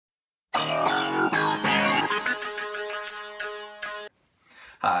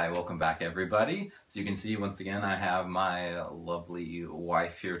Hi, welcome back everybody. As you can see, once again, I have my lovely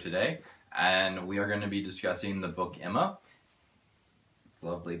wife here today, and we are going to be discussing the book Emma. It's a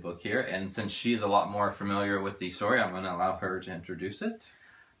lovely book here, and since she's a lot more familiar with the story, I'm going to allow her to introduce it.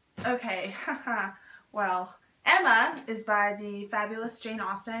 Okay, well, Emma is by the fabulous Jane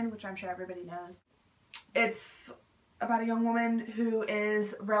Austen, which I'm sure everybody knows. It's about a young woman who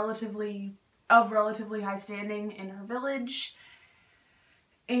is relatively high standing in her village,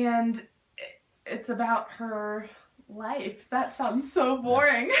 and it's about her life. That sounds so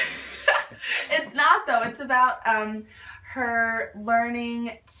boring. It's not, though. It's about her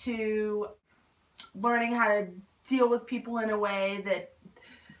learning how to deal with people in a way that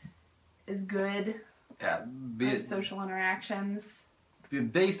is good. Yeah, social interactions.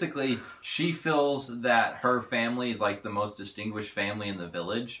 Basically, she feels that her family is like the most distinguished family in the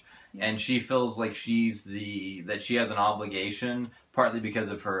village, yes. And she feels like that she has an obligation, partly because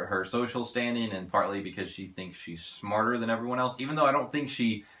of her social standing and partly because she thinks she's smarter than everyone else, even though I don't think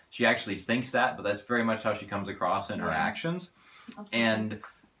she actually thinks that, but that's very much how she comes across in her actions. Absolutely. And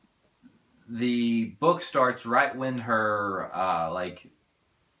the book starts right when her,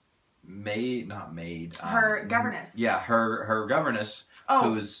 her governess. Yeah, her governess,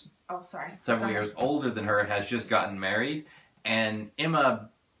 who's several years older than her, has just gotten married, and Emma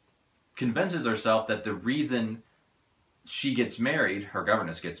convinces herself that the reason she gets married, her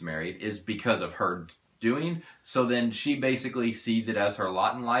governess gets married, is because of her doing. So then she basically sees it as her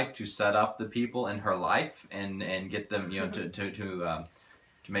lot in life to set up the people in her life and get them, to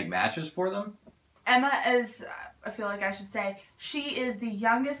make matches for them. Emma is, I feel like I should say, she is the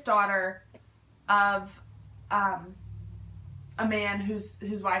youngest daughter of a man whose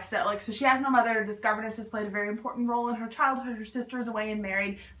wife said, so she has no mother. This governess has played a very important role in her childhood. Her sister is away and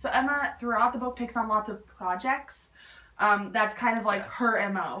married. So Emma, throughout the book, takes on lots of projects. That's kind of like her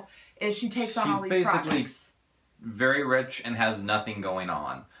MO, is she takes on all these projects. She's basically very rich and has nothing going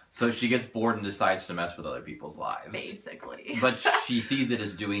on. So she gets bored and decides to mess with other people's lives. Basically. But she sees it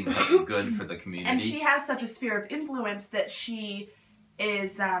as doing good for the community. And she has such a sphere of influence that she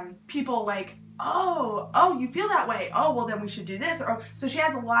is, people like, oh, you feel that way. Oh, well then we should do this. So she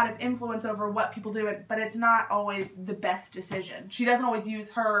has a lot of influence over what people do, but it's not always the best decision. She doesn't always use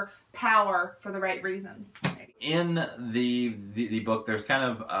her power for the right reasons. In the book, there's kind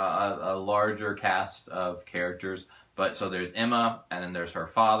of a larger cast of characters. But so there's Emma, and then there's her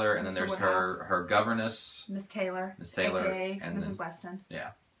father, and then there's her governess, Miss Taylor, aka and Mrs. Weston. Yeah,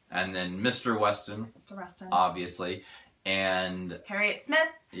 and then Mr. Weston, obviously, and Harriet Smith,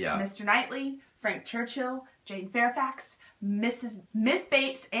 Mr. Knightley, Frank Churchill, Jane Fairfax, Miss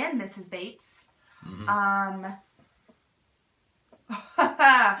Bates, and Mrs. Bates. Mm-hmm.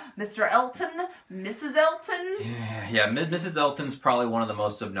 Mr. Elton, Mrs. Elton. Yeah, Mrs. Elton's probably one of the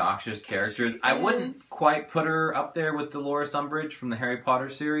most obnoxious characters. I wouldn't quite put her up there with Dolores Umbridge from the Harry Potter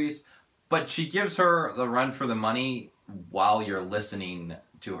series, but she gives her the run for the money while you're listening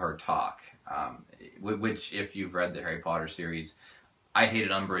to her talk. Which, if you've read the Harry Potter series, I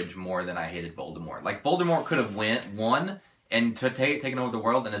hated Umbridge more than I hated Voldemort. Like, Voldemort could have won and taken over the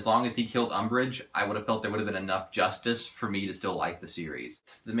world, and as long as he killed Umbridge, I would have felt there would have been enough justice for me to still like the series.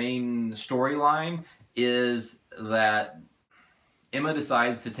 The main storyline is that Emma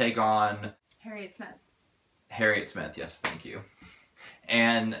decides to take on Harriet Smith. Harriet Smith, yes, thank you.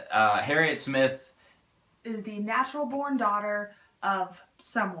 And Harriet Smith is the natural-born daughter of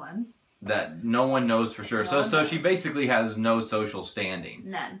someone that no one knows for sure. So she basically has no social standing.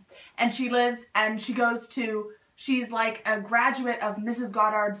 None. And she lives, and she's like a graduate of Mrs.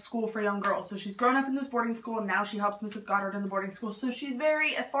 Goddard's School for Young Girls. So she's grown up in this boarding school, and now she helps Mrs. Goddard in the boarding school. So she's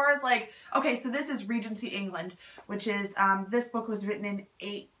very, as far as so this is Regency England, which is, this book was written in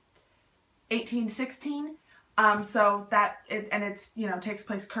 1816. So it's, takes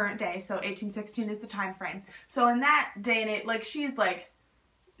place current day. So 1816 is the time frame. So in that day and age,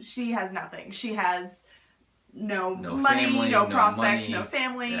 she has nothing. She has no money, family, no prospects, money. No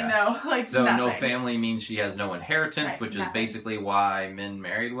family, So nothing. No family means she has no inheritance, right, which nothing. is basically why men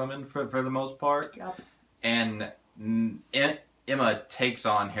married women for the most part. Yep. And Emma takes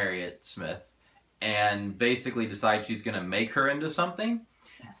on Harriet Smith and basically decides she's going to make her into something.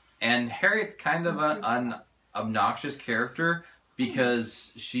 Yes. And Harriet's kind of an obnoxious character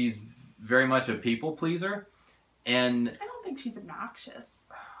because she's very much a people pleaser. And I don't think she's obnoxious.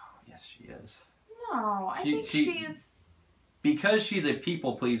 Oh, yes, she is. No, I think she's... Because she's a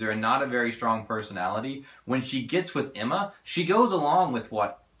people pleaser and not a very strong personality, when she gets with Emma, she goes along with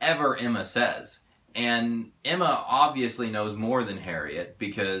whatever Emma says. And Emma obviously knows more than Harriet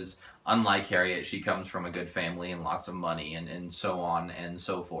because unlike Harriet, she comes from a good family and lots of money and so on and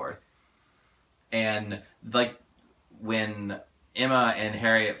so forth. And like when Emma and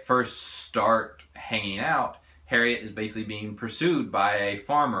Harriet first start hanging out, Harriet is basically being pursued by a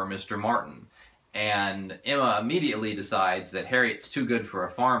farmer, Mr. Martin. And Emma immediately decides that Harriet's too good for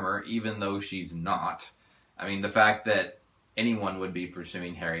a farmer, even though she's not. I mean, the fact that anyone would be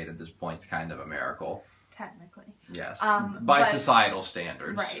pursuing Harriet at this point is kind of a miracle. Technically. Yes. By societal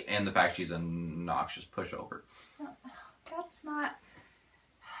standards. Right. And the fact she's a noxious pushover. That's not...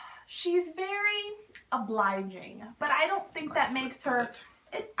 She's very obliging, but I don't think that makes her...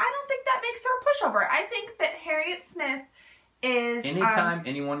 I don't think that makes her a pushover. I think that Harriet Smith is... Anytime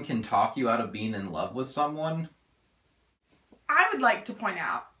anyone can talk you out of being in love with someone... I would like to point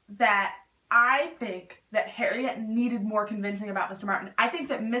out that I think that Harriet needed more convincing about Mr. Martin. I think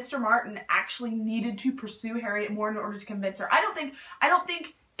that Mr. Martin actually needed to pursue Harriet more in order to convince her. I don't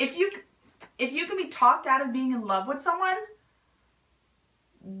think if you can be talked out of being in love with someone,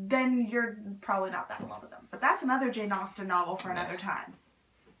 then you're probably not that in love with them. But that's another Jane Austen novel for another time.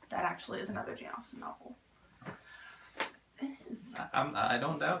 That actually is another Jane Austen novel. It is. I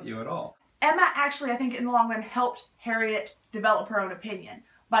don't doubt you at all. Emma actually, I think, in the long run, helped Harriet develop her own opinion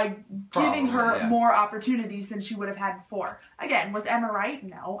by giving her more opportunities than she would have had before. Again, was Emma right?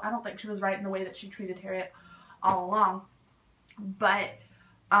 No, I don't think she was right in the way that she treated Harriet all along. But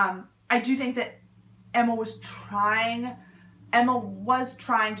I do think that Emma was trying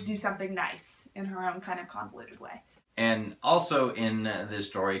to do something nice in her own kind of convoluted way. And also in this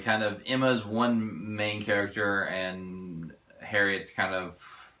story, kind of Emma's one main character and Harriet's kind of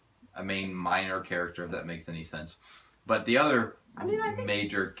a main minor character, if that makes any sense. But the other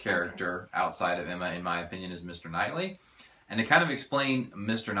major character outside of Emma, in my opinion, is Mr. Knightley. And to kind of explain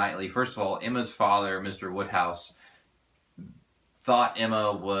Mr. Knightley, first of all, Emma's father, Mr. Woodhouse, thought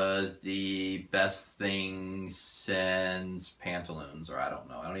Emma was the best thing since pantaloons, or I don't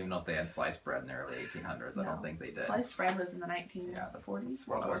know. I don't even know if they had sliced bread in the early 1800s. No, I don't think they did. Sliced bread was in the 1940s,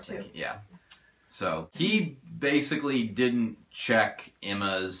 World War II. Yeah. So he basically didn't check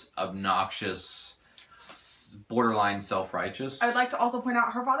Emma's obnoxious, borderline self-righteous. I would like to also point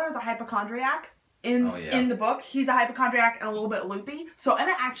out her father is a hypochondriac. In the book, he's a hypochondriac and a little bit loopy. So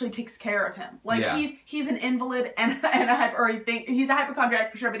Emma actually takes care of him. Like he's an invalid and he's a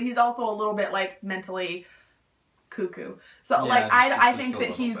hypochondriac for sure, but he's also a little bit like mentally cuckoo. So I think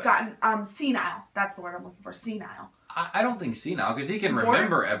that he's gotten senile. That's the word I'm looking for. Senile. I don't think senile because he can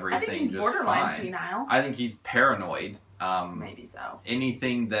remember everything. I think he's just borderline fine. Senile. I think he's paranoid. Maybe so.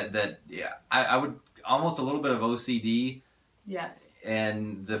 Anything that I would almost a little bit of OCD. Yes.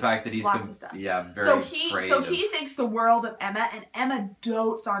 And the fact that he's lots of stuff. Very so he thinks the world of Emma, and Emma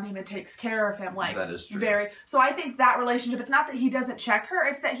dotes on him and takes care of him like that is true. So I think that relationship, it's not that he doesn't check her,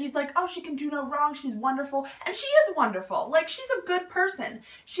 it's that he's like, oh, she can do no wrong, she's wonderful, and she is wonderful. Like, she's a good person.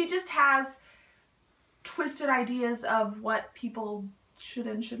 She just has twisted ideas of what people should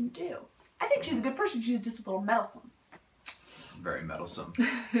and shouldn't do. I think she's a good person. She's just a little meddlesome. Very meddlesome.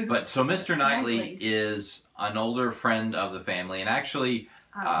 But so Mr. Knightley is an older friend of the family, and actually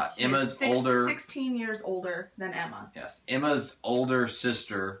Emma's 16 years older than Emma. Yes. Emma's older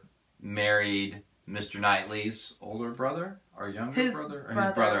sister married Mr. Knightley's older brother or younger brother? Or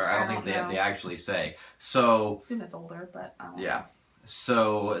his brother. I don't think they actually say. So I assume it's older, but I don't know.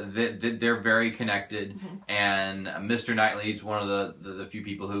 So they're very connected, and Mr. Knightley's one of the few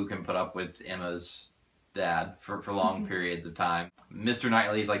people who can put up with Emma's dad for long periods of time. Mr.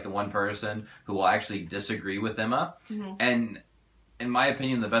 Knightley is like the one person who will actually disagree with Emma. And in my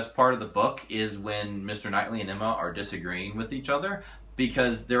opinion, the best part of the book is when Mr. Knightley and Emma are disagreeing with each other,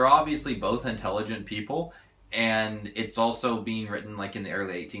 because they're obviously both intelligent people, and it's also being written like in the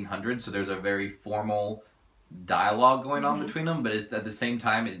early 1800s, so there's a very formal dialogue going on between them, but at the same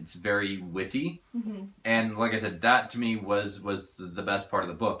time it's very witty. And like I said, that to me was the best part of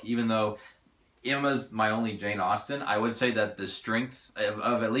the book. Even though Emma's my only Jane Austen, I would say that the strength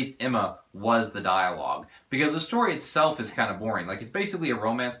of at least Emma was the dialogue, because the story itself is kind of boring. Like, it's basically a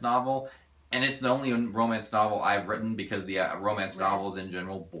romance novel, and it's the only romance novel I've written because the romance novels in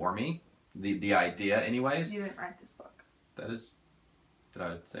general bore me. The idea, anyways. You didn't write this book. That is... Did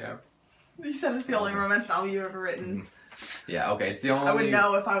I say I... You said it's the only romance novel you've ever written. Yeah, okay, it's the only... I would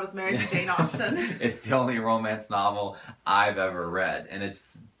know if I was married to Jane Austen. It's the only romance novel I've ever read, and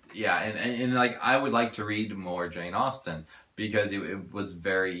it's... Yeah, and like, I would like to read more Jane Austen, because it was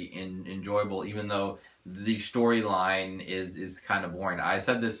very enjoyable, even though the storyline is kind of boring. I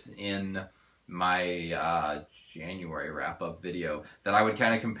said this in my January wrap-up video, that I would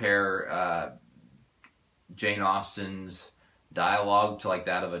kind of compare Jane Austen's dialogue to like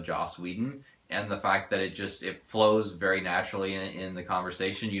that of a Joss Whedon, and the fact that it flows very naturally in the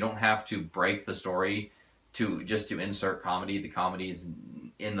conversation. You don't have to break the story to insert comedy. The comedy's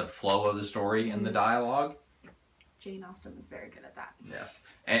in the flow of the story and the dialogue. Jane Austen was very good at that. Yes,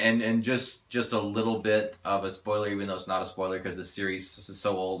 and just a little bit of a spoiler, even though it's not a spoiler because the series is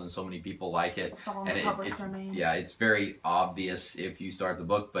so old and so many people like it. It's all in the public domain. Yeah, it's very obvious if you start the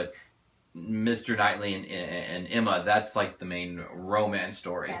book, but Mr. Knightley and Emma, that's like the main romance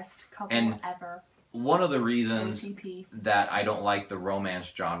story. Best couple ever. One of the reasons OTP. that I don't like the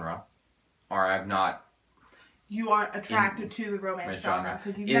romance genre, or I've not... You aren't attracted to the romance genre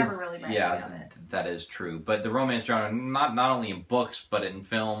because you've never really read any of it. That is true. But the romance genre, not only in books, but in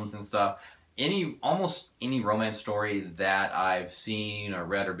films and stuff, almost any romance story that I've seen or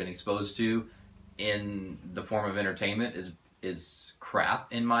read or been exposed to in the form of entertainment is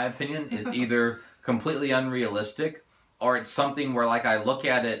crap, in my opinion. It's either completely unrealistic, or it's something where like I look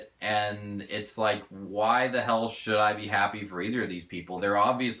at it and it's like, why the hell should I be happy for either of these people? They're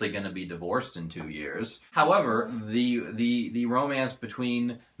obviously going to be divorced in 2 years. However, the romance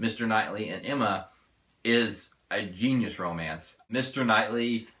between Mr. Knightley and Emma is a genius romance. Mr.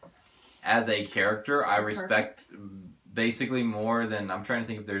 Knightley as a character, I respect basically more than, I'm trying to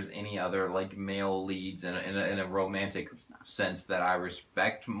think if there's any other like male leads in a romantic sense that I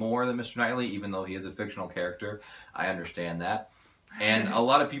respect more than Mr. Knightley, even though he is a fictional character. I understand that. And a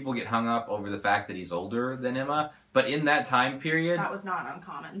lot of people get hung up over the fact that he's older than Emma, but in that time period, that was not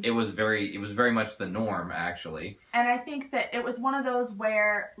uncommon. It was very much the norm, actually. And I think that it was one of those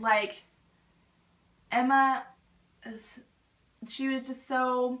where like Emma she was just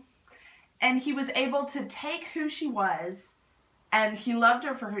so, and he was able to take who she was, and he loved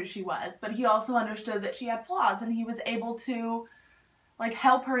her for who she was, but he also understood that she had flaws, and he was able to like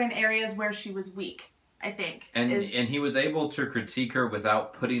help her in areas where she was weak, I think. And he was able to critique her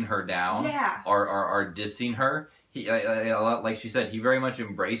without putting her down, or dissing her. He, like she said, he very much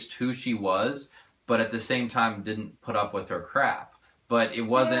embraced who she was, but at the same time didn't put up with her crap. But it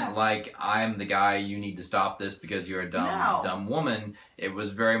wasn't like, I'm the guy, you need to stop this because you're a dumb woman. It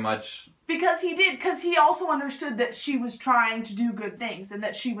was very much... Because he also understood that she was trying to do good things and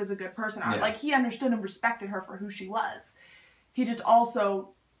that she was a good person. Yeah. Like, he understood and respected her for who she was. He just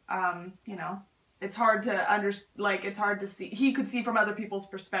also, you know, it's hard to see. He could see from other people's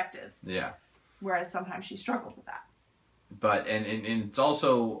perspectives. Yeah. Whereas sometimes she struggled with that. But, and it's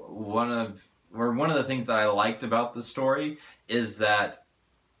also one of the things that I liked about the story is that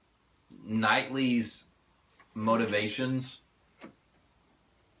Knightley's motivations...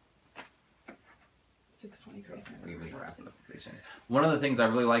 6:23. One of the things I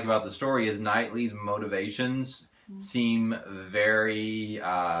really like about the story is Knightley's motivations seem very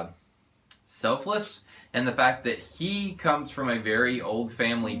selfless, and the fact that he comes from a very old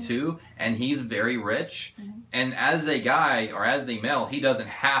family too, and he's very rich, and as a guy, or as the male, he doesn't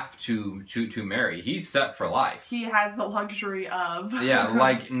have to marry. He's set for life. He has the luxury of... Yeah,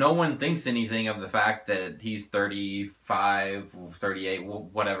 like, no one thinks anything of the fact that he's 35, 38,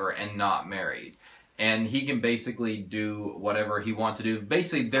 whatever, and not married. And he can basically do whatever he wants to do.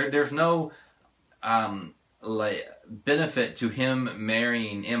 Basically, there's no like benefit to him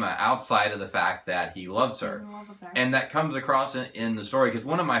marrying Emma outside of the fact that he loves her. And that comes across in the story, because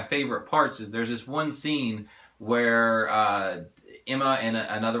one of my favorite parts is there's this one scene where Emma and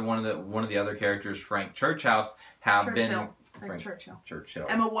another one of the other characters, Frank Churchill, have been... Frank Churchill.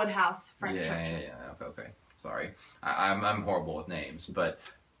 Emma Woodhouse, Frank Churchill. Yeah, okay. Sorry. I'm horrible with names, but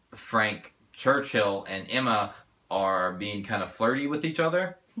Frank Churchill and Emma are being kind of flirty with each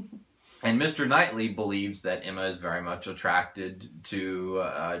other. And Mr. Knightley believes that Emma is very much attracted to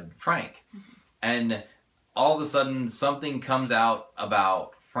Frank. And all of a sudden, something comes out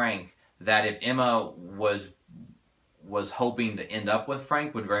about Frank that if Emma was hoping to end up with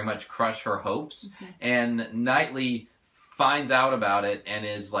Frank, would very much crush her hopes. And Knightley finds out about it and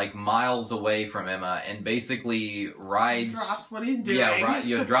is like miles away from Emma and basically drops what he's doing.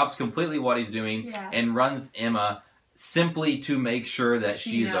 Yeah, drops completely what he's doing and runs Emma simply to make sure that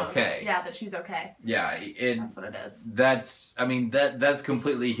she's okay. Yeah, that she's okay. Yeah, that's what it is. That's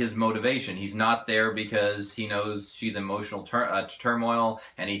completely his motivation. He's not there because he knows she's emotional turmoil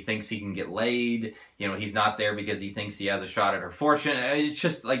and he thinks he can get laid. You know, he's not there because he thinks he has a shot at her fortune. It's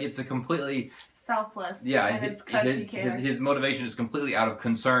just like, it's a completely selfless. Yeah, and it's 'cause he cares. His motivation is completely out of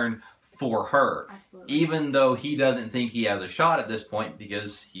concern for her. Absolutely. Even though he doesn't think he has a shot at this point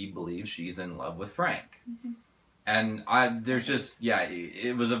because he believes she's in love with Frank. And there's just,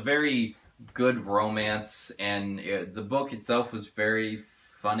 it was a very good romance, and the book itself was very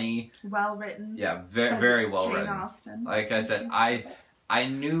funny. Well written. Yeah, very well Jane written. Austen. Like I said, I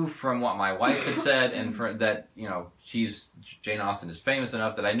knew from what my wife had said, and that Jane Austen is famous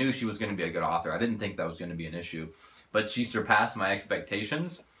enough that I knew she was going to be a good author. I didn't think that was going to be an issue, but she surpassed my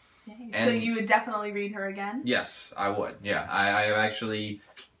expectations. So you would definitely read her again? Yes, I would. Yeah, I actually,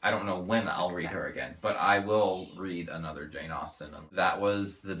 I don't know when I'll read her again, but I will read another Jane Austen. That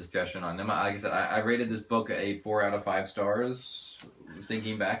was the discussion on Emma. Like I said, I rated this book a 4 out of 5 stars.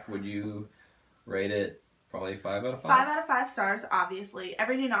 Thinking back, would you rate it probably 5 out of 5? 5 out of 5 stars, obviously.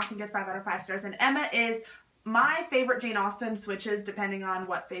 Every Jane Austen gets 5 out of 5 stars, and Emma is my favorite Jane Austen. Switches depending on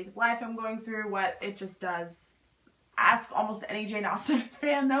what phase of life I'm going through, what it just does. Ask almost any Jane Austen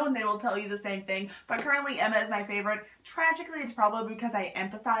fan, though, and they will tell you the same thing. But currently, Emma is my favorite. Tragically, it's probably because I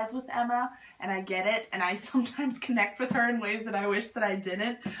empathize with Emma, and I get it, and I sometimes connect with her in ways that I wish that I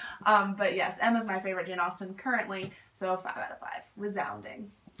didn't. But yes, Emma's my favorite Jane Austen currently, so 5 out of 5.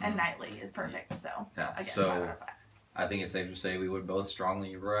 Resounding. And Nightly is perfect, so yeah, again, so 5 out of 5. I think it's safe to say we would both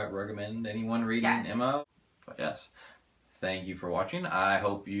strongly recommend anyone reading Emma. But yes. Thank you for watching. I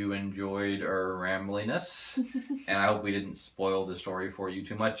hope you enjoyed our rambliness, and I hope we didn't spoil the story for you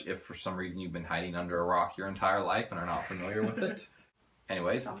too much if for some reason you've been hiding under a rock your entire life and are not familiar with it.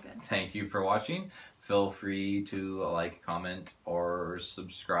 Anyways, thank you for watching. Feel free to like, comment, or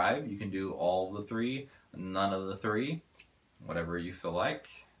subscribe. You can do all the 3, none of the 3, whatever you feel like.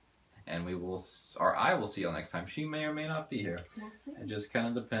 And we will, or I will see you next time. She may or may not be here. We'll see. It just kind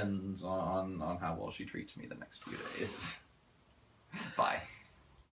of depends on how well she treats me the next few days. Bye.